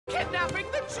kidnapping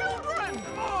the children!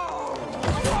 Oh!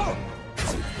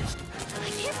 I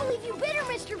can't believe you bit her,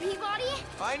 Mr. Peabody.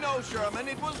 I know, Sherman.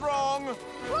 It was wrong.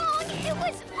 Wrong? It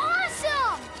was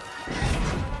awesome!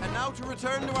 And now to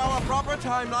return to our proper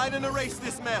timeline and erase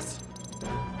this mess.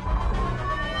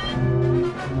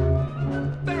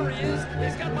 There he is!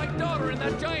 He's got my daughter in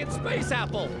that giant space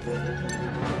apple!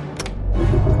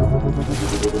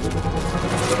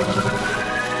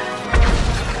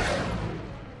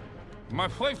 My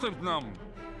face is numb.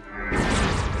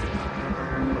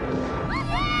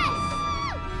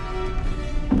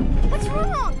 What's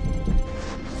wrong?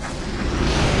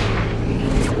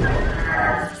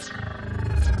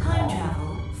 Time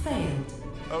travel failed.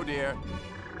 Oh dear.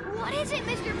 What is it,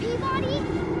 Mr. Peabody?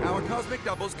 Our cosmic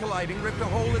doubles colliding ripped a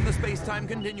hole in the space-time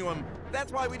continuum.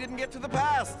 That's why we didn't get to the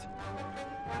past.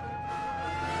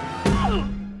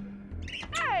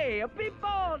 Hey,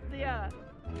 Peabody!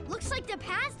 Looks like the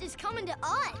past is coming to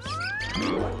us.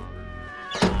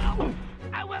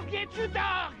 I will get you,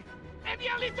 dog! And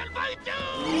your little boy,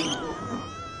 too!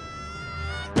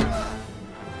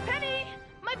 Penny!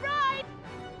 My bride!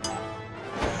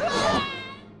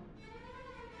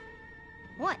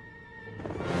 What?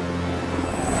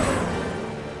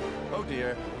 Oh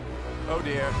dear. Oh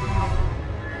dear.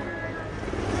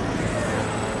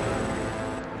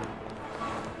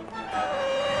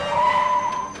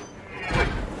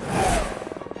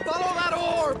 Follow that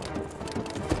orb!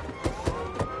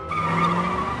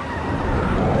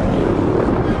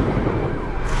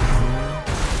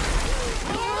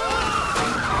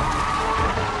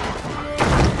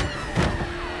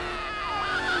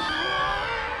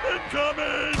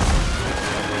 Incoming!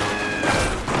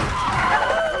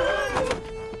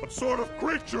 What sort of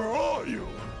creature are you?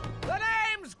 The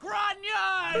name's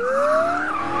Grunion!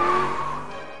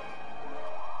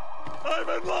 I'm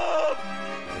in love!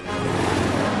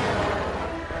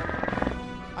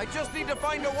 I just need to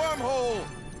find a wormhole.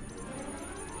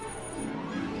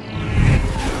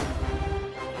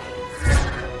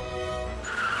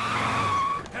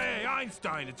 Hey,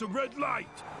 Einstein, it's a red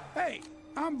light. Hey,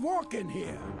 I'm walking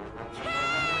here.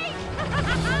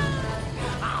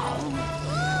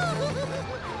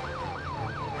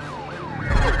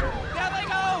 There they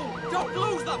go! Don't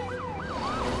lose them!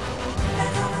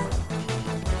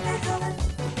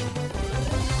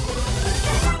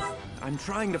 I'm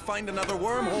trying to find another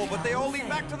wormhole, but they all lead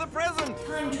back to the present.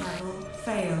 Time travel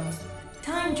failed.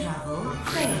 Time travel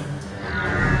failed.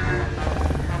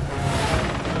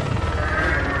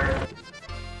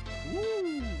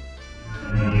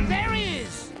 There he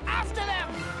is! After them!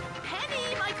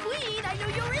 Penny, my queen, I know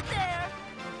you're in there.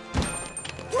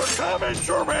 We're coming,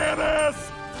 Shermanus!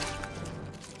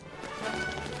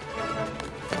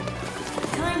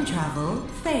 Time travel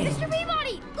failed. Mr.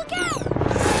 Peabody, look out!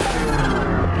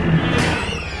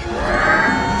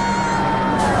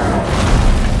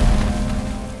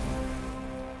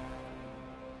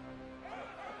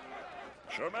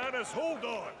 Shermanus, hold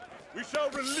on. We shall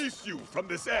release you from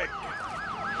this egg.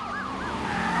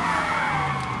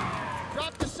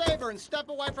 Drop the saber and step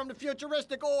away from the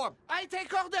futuristic orb. I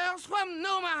take orders from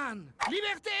no man!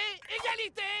 Liberté,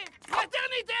 égalité,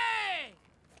 fraternité!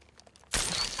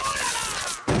 Oh là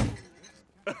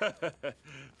là!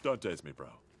 Don't tase me, bro.